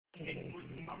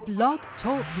Blog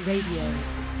Talk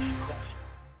Radio.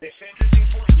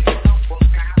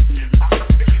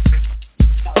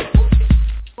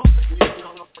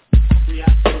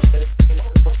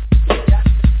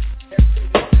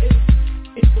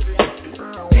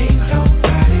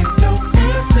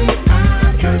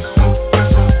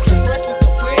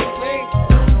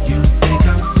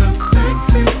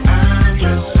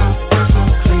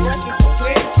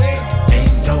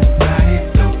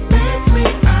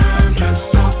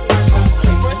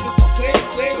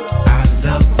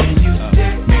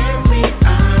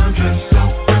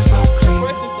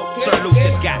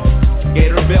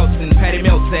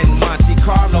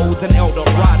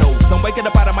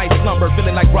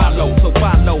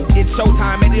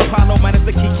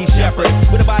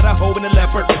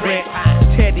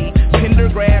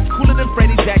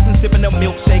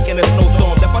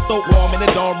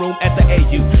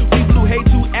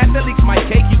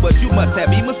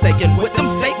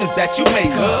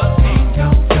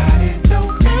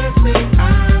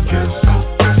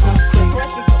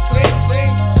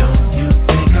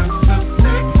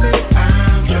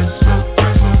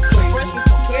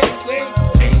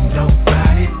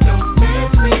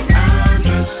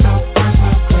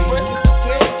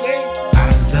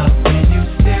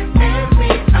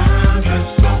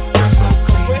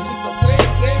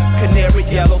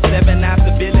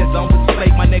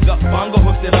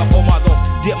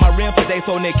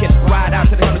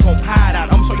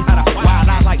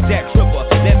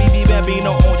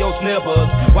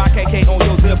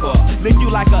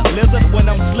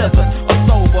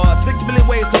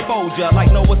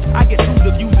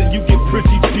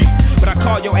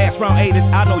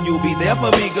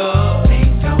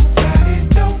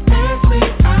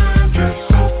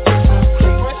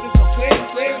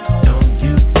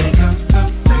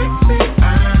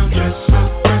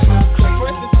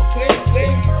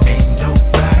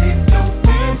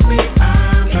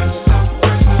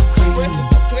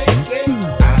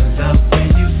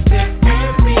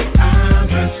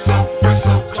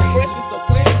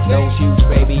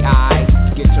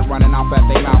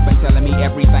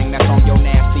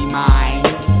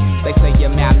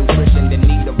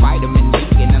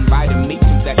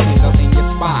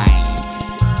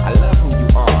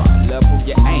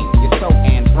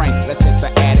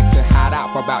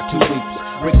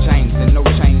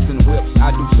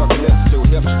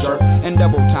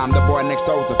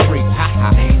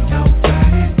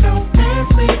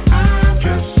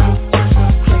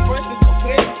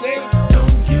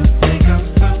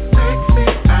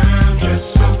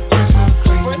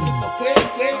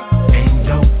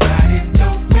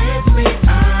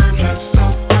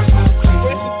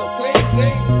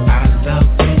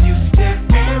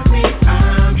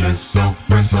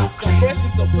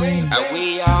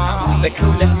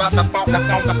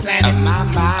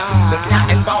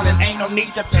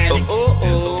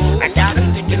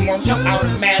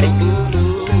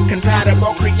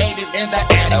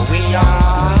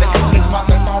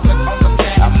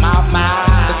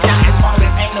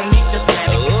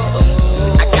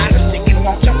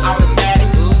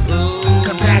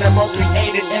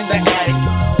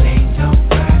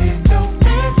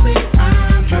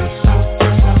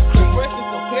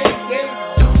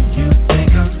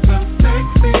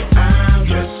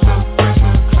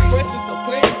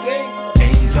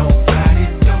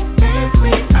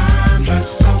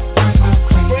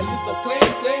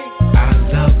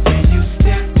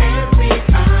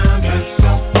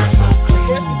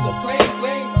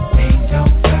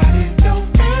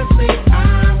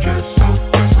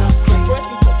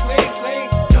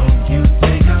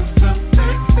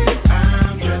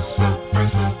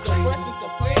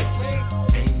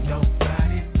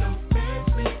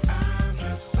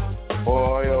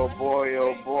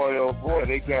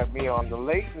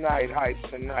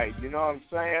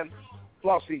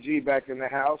 G back in the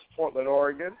house, Portland,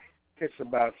 Oregon. It's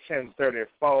about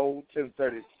 10:34,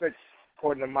 10:36,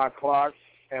 according to my clock.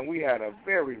 And we had a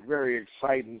very, very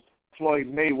exciting Floyd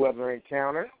Mayweather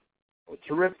encounter. A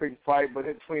terrific fight, but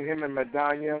between him and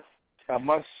Maidana, a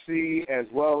must-see as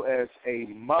well as a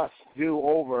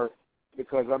must-do-over,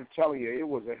 because I'm telling you, it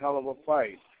was a hell of a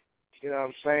fight. You know what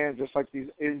I'm saying? Just like these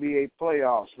NBA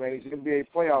playoffs, man. These NBA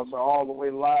playoffs are all the way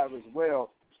live as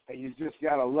well, and you just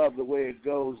got to love the way it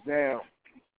goes down.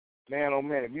 Man, oh,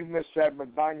 man, if you missed that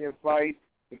Maidana fight,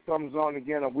 it comes on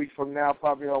again a week from now,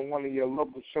 probably on one of your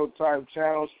local Showtime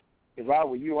channels. If I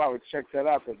were you, I would check that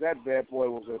out because that bad boy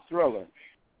was a thriller.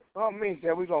 Well,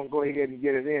 meantime, we're going to go ahead and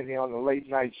get it in here on the late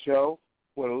night show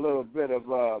with a little bit of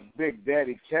Big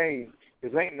Daddy Kane.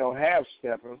 There ain't no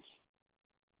half-steppers.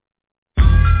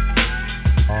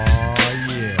 Oh,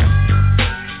 yeah.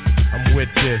 I'm with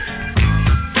like this.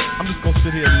 I'm just gonna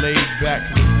sit here laid back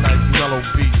to this nice mellow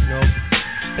beat, you know,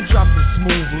 and drop some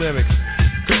smooth lyrics.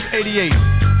 Cause it's 88,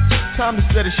 time to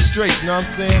set it straight, you know what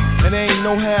I'm saying? And there ain't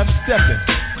no half stepping.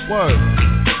 Word,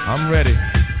 I'm ready.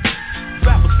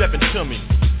 Rappers stepping to me,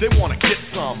 they wanna get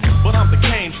some, but I'm the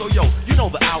Kane, so yo, you know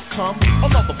the outcome.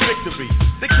 Another victory,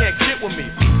 they can't get with me.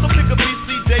 So pick a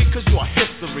BC day, cause you're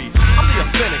history. I'm the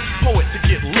authentic poet to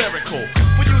get lyrical.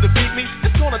 For you to beat me,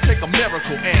 it's gonna take a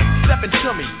miracle. And stepping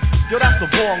to me, yo, that's the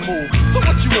wrong move. So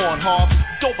what you on, Hoff?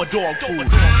 Dope a dog food.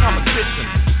 Competition,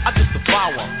 I just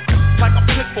devour. Like a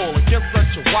pit bull against a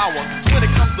chihuahua. When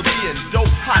it comes to being dope,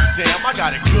 hot damn, I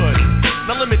got it good.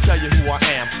 Now let me tell you who I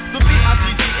am. The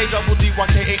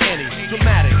B-I-G-G-A-D-D-Y-K-A-N-E.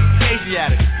 Dramatic,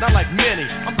 Asiatic, not like many.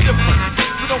 I'm different,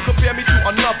 so don't compare me to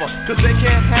another. Cause they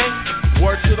can't hang,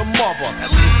 word to the mother.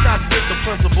 At least not with the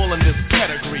principal in this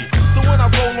pedigree. So when I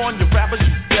roll on your rappers,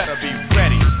 you better be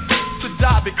ready to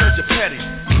die because you're petty.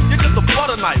 You're just a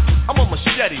butter knife, I'm a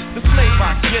machete. This made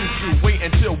by Gensu, wait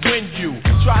until when you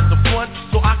try to front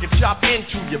so I can chop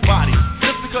into your body.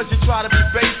 Just because you try to be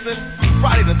basing,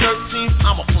 Friday the 13th,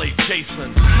 I'ma play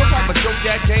Jason. No type of joke,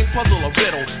 that game, puzzle, or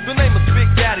riddle. The name is Big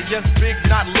Daddy, yes, big,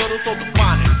 not little, so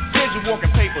define it. Here's your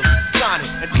walking papers, sign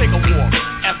it, and take a walk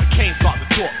as the Kane starts to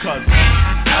talk, cause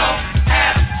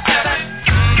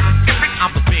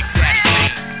I'm the Big Daddy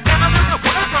Kane.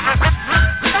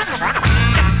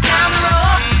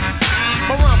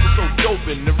 My rhymes are so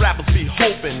doping, the rappers be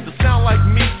hoping to sound like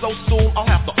me so soon I'll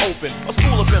have to open a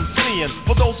school of MCing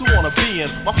for those who wanna be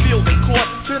in my field in court.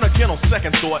 Then again on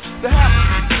second thought, the half of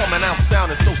these coming out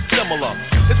sounding so similar.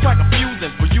 It's like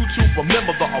confusing for you to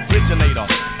remember the originator.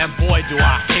 And boy do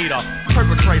I hate a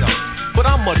perpetrator, but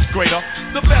I'm much greater.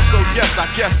 The best, oh yes, I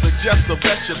guess, suggest the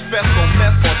best should fest or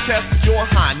mess or test your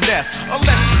highness.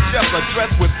 Unless you just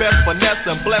address with best finesse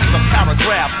and bless the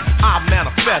paragraph I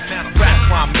manifest. Rap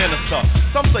prime minister,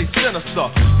 some say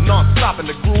sinister. Non-stop in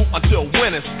the groove until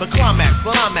when it's the climax.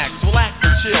 Climax, relax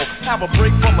and chill. Have a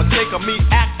break from a take of me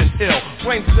acting ill.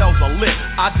 Brain cells are lit,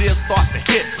 ideas start to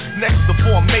hit. Next the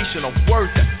formation of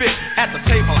words that fit. At the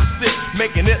table I sit,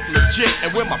 making it legit.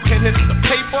 And when my pen hits the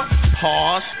paper,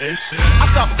 harsh is I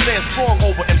stop and stand strong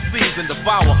over MCs and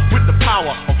devour with the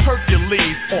power of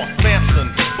Hercules or Samson.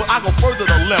 But I go further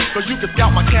to left, cause you can scout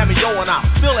my cameo and I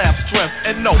still have strength.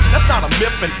 And no, that's not a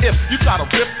myth, and if you try to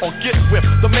rip or get whipped,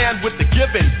 the man with the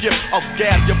given gift of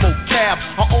gab, your vocab,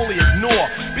 I only ignore.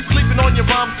 Be sleeping on your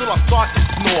rhymes till I start to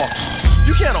snore.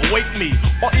 You can't awake me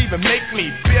or even make me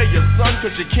fear your son,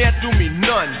 cause you can't do me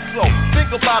none. So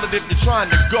think about it if you're trying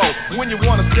to go. When you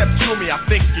wanna step to me, I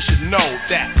think you should know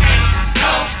that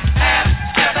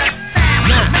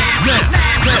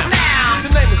the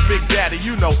name is Big Daddy,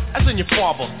 you know, as in your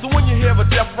father. So when you hear a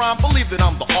death rhyme, believe that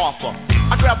I'm the author.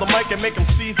 I grab the mic and make them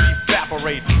see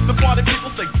evaporate. The party people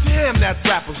say, damn, that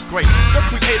rapper's great. The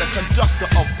creator, conductor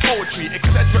of poetry,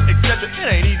 etc., etc. It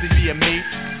ain't easy being me.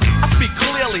 I speak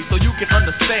clearly so you can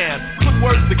understand. Put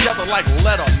words together like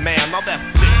letter, man. Now that's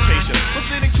dictation.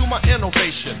 Proceeding to my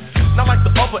innovation. Not like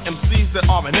the other MCs that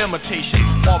are an imitation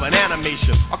or an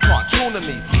animation, a cartoon to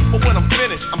me. But when I'm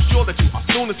finished, I'm sure that you are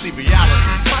soon to see reality.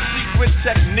 My secret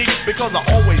technique, because I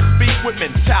always speak with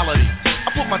mentality. I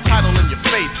put my title in your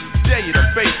face, dare you to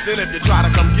face. Then if you try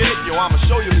to come get it, yo, I'ma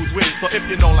show you who's with it. So if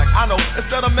you know like I know,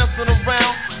 instead of messing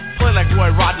around, play like Roy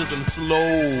Rogers and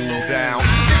slow down.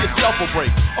 Give yourself a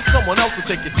break, or someone else will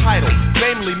take your title.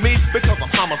 Namely me, because I'm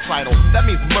homicidal. That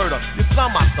means murder. You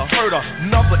sound like the herder,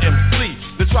 another MC.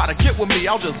 They try to get with me,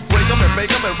 I'll just break them and make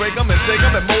them and rake them and take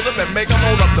them and mold them and make them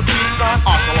hold up the peace sign.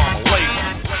 Assalamu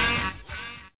alaikum.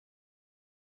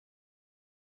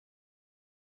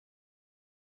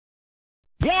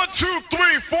 1, 2, 3,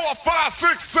 4, 5,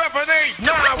 6, 7, 8,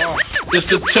 9. It's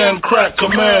the 10 crack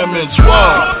commandments.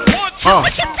 Wow.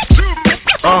 1, 2, 3,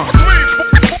 4.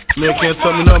 Man can't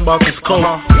tell me nothing about this coke.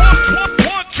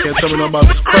 Can't tell me nothing about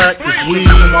this crack, this weed,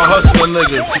 and my hustling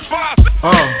niggas.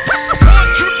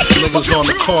 Niggas on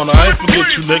the corner, I ain't forget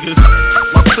you niggas.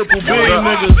 My triple B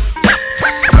niggas. 1,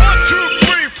 2,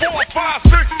 3, 4, 5,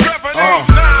 6, 7, 8,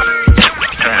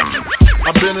 9.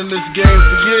 I've been in this game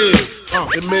for years.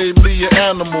 It made me an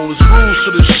animal, it's rules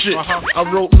to this shit. I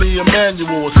wrote me a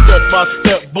manual, a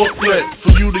step-by-step booklet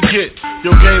for you to get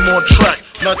your game on track,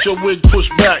 not your wig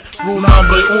pushed back. Rule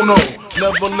number uno,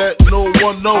 never let no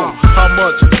one know how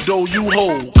much dough you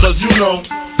hold, cause you know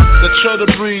that try to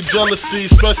breed jealousy,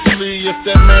 especially if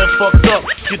that man fucked up.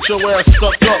 Get your ass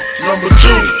stuck up. Number 2,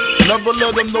 never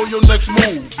let them know your next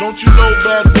move. Don't you know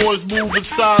bad boys move in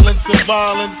silence and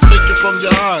violence? Take it from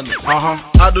your highness.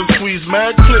 I done squeeze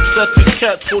mad clips at these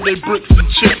cats for they bricks and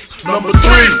chips. Number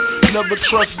 3, never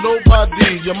trust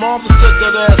nobody. Your mama set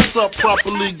that ass up,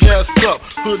 properly gassed up,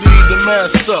 hoodie the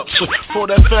masked up. So for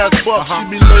that fast buck, she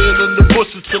be laying in the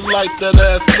bushes to light that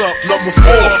ass up. Number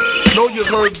 4, know you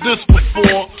heard this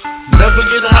before. Never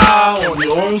get high on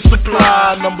your own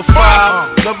supply. Number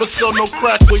 5, never sell no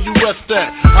crack where you rest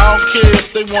at. I don't care if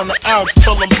they want an ounce,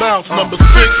 tell them bounce. Number 6,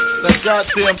 that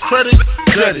goddamn credit,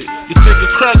 get it. You think a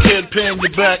crackhead paying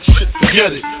you back, shit,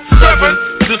 forget it.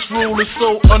 7, this rule is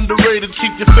so underrated.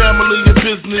 Keep your family and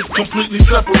business completely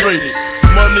separated.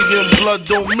 Money and blood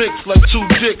don't mix like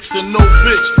 2 dicks and no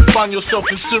bitch. Find yourself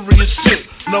in serious shit.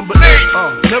 Number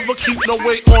 8, never keep no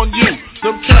weight on you.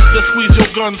 Them cats that squeeze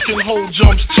your guns can hold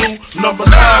jumps too. Number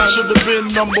 9 should have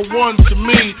been number 1 to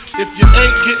me. If you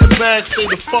ain't getting back, say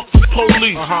the fuck the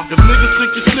police. If niggas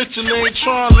think you're snitching, they ain't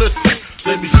trying to listen.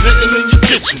 They be sitting in your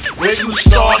kitchen, waiting to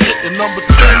start hitting. Number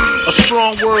 10, a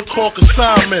strong word called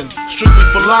consignment, strictly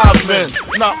for live men,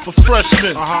 not for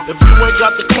freshmen. If you ain't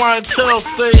got the clientele,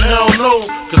 say hell no,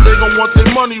 cause they gon' want their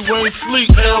money, rain,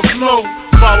 sleet, hell snow.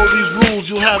 Follow these rules,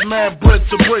 you'll have mad bread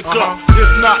to break up. If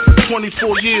not,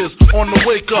 24 years on the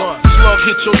wake up. Slug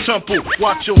hit your temple,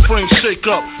 watch your frame shake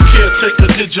up.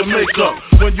 Caretaker did your makeup.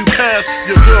 When you pass,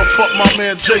 your girl fucked my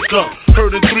man Jacob.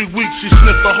 Heard in 3 weeks she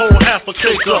sniffed a whole half a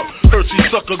cake up. Heard she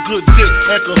suck a good dick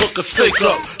and could hook a steak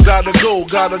up. Gotta go,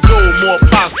 more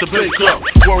pots to bake up.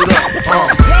 Word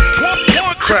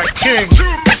up, Crack King,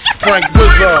 Frank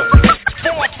Wizard.